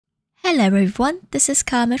Hello everyone, this is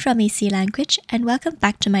Carmen from Easy Language and welcome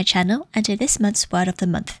back to my channel and to this month's Word of the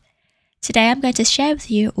Month. Today I'm going to share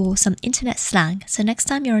with you all some internet slang, so next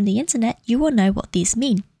time you're on the internet you will know what these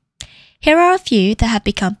mean. Here are a few that have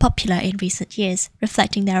become popular in recent years,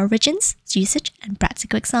 reflecting their origins, usage and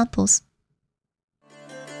practical examples.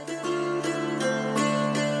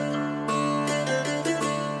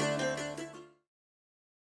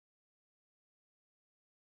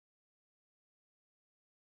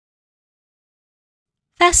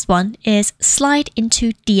 First one is slide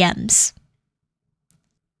into DMs.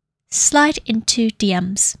 Slide into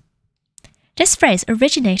DMs. This phrase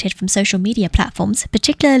originated from social media platforms,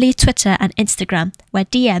 particularly Twitter and Instagram, where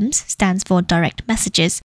DMs stands for direct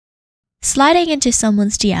messages. Sliding into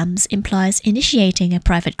someone's DMs implies initiating a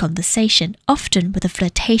private conversation, often with a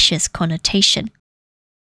flirtatious connotation.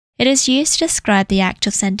 It is used to describe the act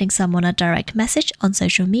of sending someone a direct message on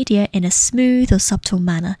social media in a smooth or subtle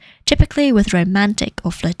manner, typically with romantic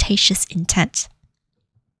or flirtatious intent.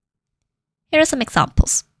 Here are some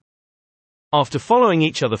examples. After following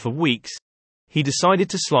each other for weeks, he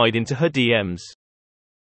decided to slide into her DMs.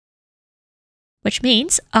 Which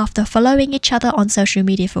means, after following each other on social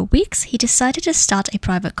media for weeks, he decided to start a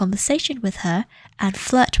private conversation with her and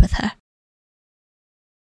flirt with her.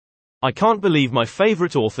 I can't believe my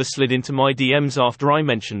favorite author slid into my DMs after I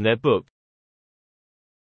mentioned their book.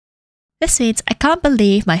 This means, I can't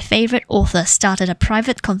believe my favorite author started a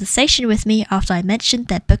private conversation with me after I mentioned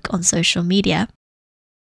their book on social media.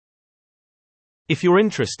 If you're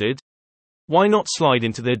interested, why not slide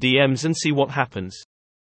into their DMs and see what happens?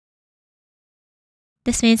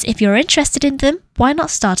 This means if you're interested in them, why not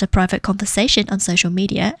start a private conversation on social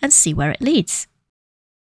media and see where it leads?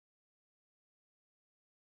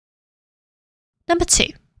 Number 2.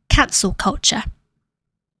 Cancel culture.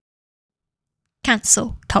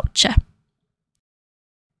 Cancel culture.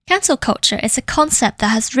 Cancel culture is a concept that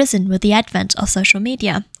has risen with the advent of social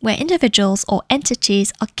media, where individuals or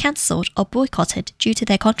entities are cancelled or boycotted due to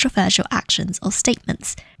their controversial actions or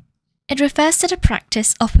statements. It refers to the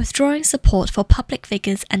practice of withdrawing support for public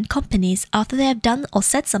figures and companies after they have done or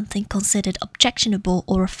said something considered objectionable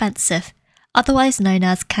or offensive, otherwise known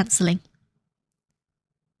as cancelling.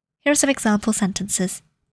 Here are some example sentences.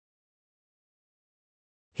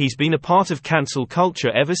 He's been a part of cancel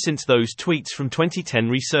culture ever since those tweets from 2010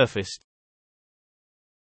 resurfaced.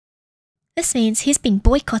 This means he's been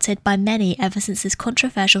boycotted by many ever since his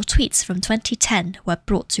controversial tweets from 2010 were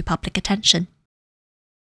brought to public attention.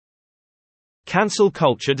 Cancel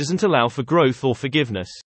culture doesn't allow for growth or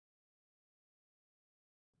forgiveness.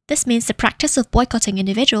 This means the practice of boycotting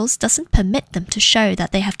individuals doesn't permit them to show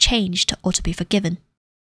that they have changed or to be forgiven.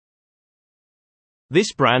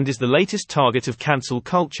 This brand is the latest target of cancel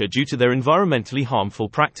culture due to their environmentally harmful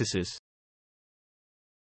practices.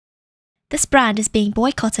 This brand is being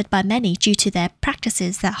boycotted by many due to their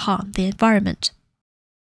practices that harm the environment.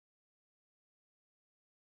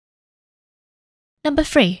 Number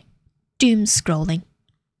 3. Doomscrolling.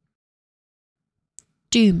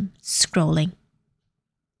 Doomscrolling.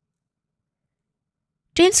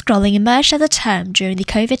 Doomscrolling emerged as a term during the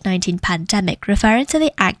COVID-19 pandemic, referring to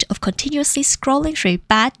the act of continuously scrolling through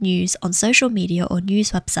bad news on social media or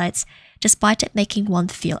news websites, despite it making one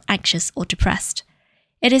feel anxious or depressed.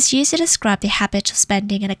 It is used to describe the habit of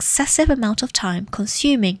spending an excessive amount of time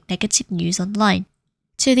consuming negative news online,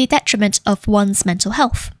 to the detriment of one's mental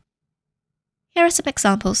health. Here are some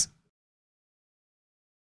examples.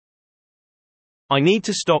 I need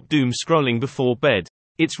to stop doom scrolling before bed.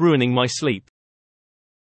 It's ruining my sleep.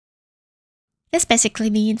 This basically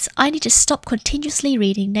means I need to stop continuously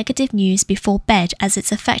reading negative news before bed as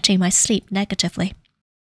it's affecting my sleep negatively.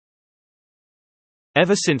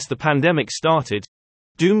 Ever since the pandemic started,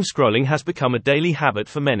 doom scrolling has become a daily habit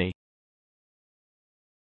for many.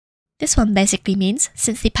 This one basically means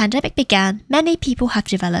since the pandemic began, many people have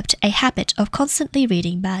developed a habit of constantly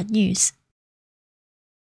reading bad news.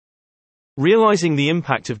 Realizing the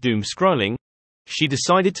impact of doom scrolling, she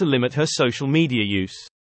decided to limit her social media use.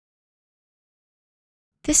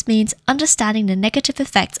 This means understanding the negative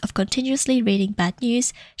effects of continuously reading bad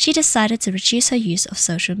news, she decided to reduce her use of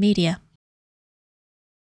social media.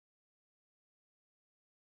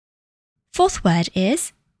 Fourth word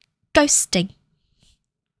is ghosting.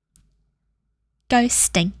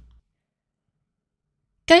 Ghosting.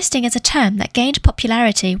 Ghosting is a term that gained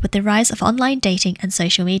popularity with the rise of online dating and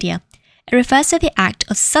social media. It refers to the act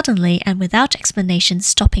of suddenly and without explanation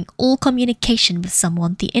stopping all communication with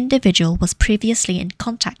someone the individual was previously in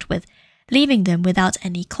contact with, leaving them without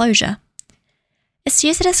any closure. It's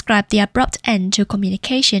used to describe the abrupt end to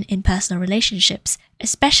communication in personal relationships,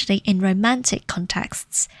 especially in romantic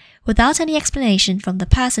contexts, without any explanation from the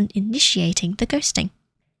person initiating the ghosting.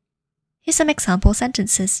 Here's some example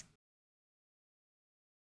sentences.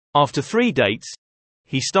 After 3 dates,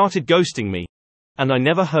 he started ghosting me, and I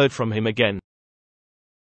never heard from him again.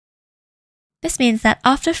 This means that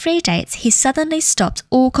after 3 dates, he suddenly stopped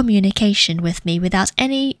all communication with me without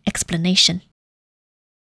any explanation.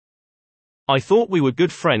 I thought we were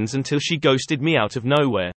good friends until she ghosted me out of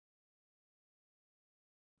nowhere.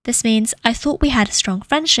 This means I thought we had a strong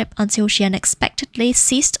friendship until she unexpectedly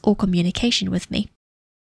ceased all communication with me.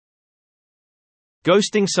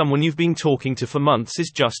 Ghosting someone you've been talking to for months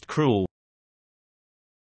is just cruel.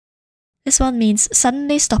 This one means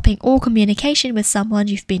suddenly stopping all communication with someone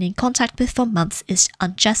you've been in contact with for months is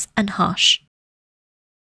unjust and harsh.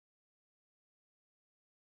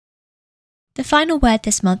 The final word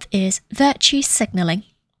this month is virtue signaling.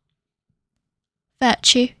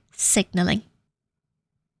 Virtue signaling.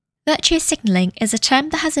 Virtue signaling is a term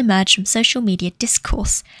that has emerged from social media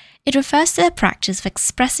discourse. It refers to the practice of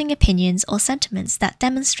expressing opinions or sentiments that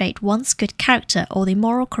demonstrate one's good character or the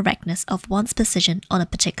moral correctness of one's position on a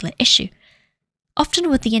particular issue, often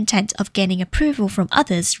with the intent of gaining approval from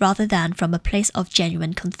others rather than from a place of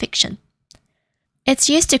genuine conviction. It's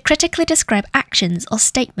used to critically describe actions or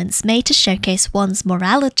statements made to showcase one's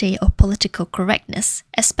morality or political correctness,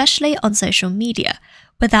 especially on social media,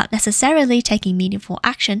 without necessarily taking meaningful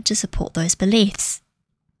action to support those beliefs.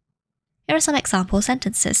 Here are some example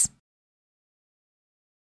sentences.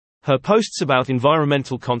 Her posts about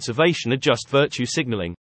environmental conservation are just virtue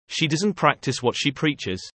signaling. She doesn't practice what she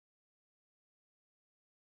preaches.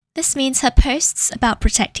 This means her posts about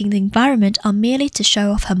protecting the environment are merely to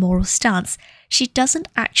show off her moral stance. She doesn't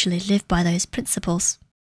actually live by those principles.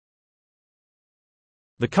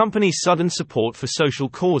 The company's sudden support for social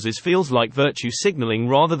causes feels like virtue signaling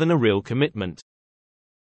rather than a real commitment.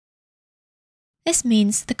 This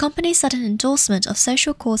means the company's sudden endorsement of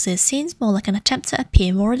social causes seems more like an attempt to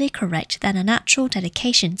appear morally correct than an actual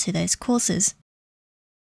dedication to those causes.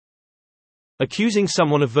 Accusing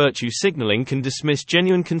someone of virtue signaling can dismiss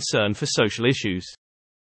genuine concern for social issues.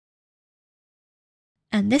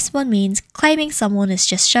 And this one means claiming someone is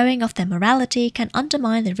just showing off their morality can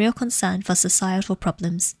undermine the real concern for societal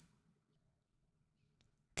problems.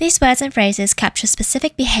 These words and phrases capture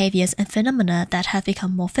specific behaviors and phenomena that have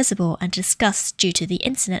become more visible and discussed due to the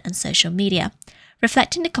internet and social media,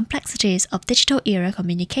 reflecting the complexities of digital era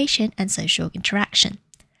communication and social interaction.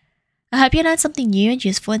 I hope you learned something new and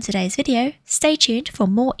useful in today's video. Stay tuned for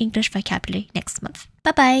more English vocabulary next month.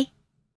 Bye bye!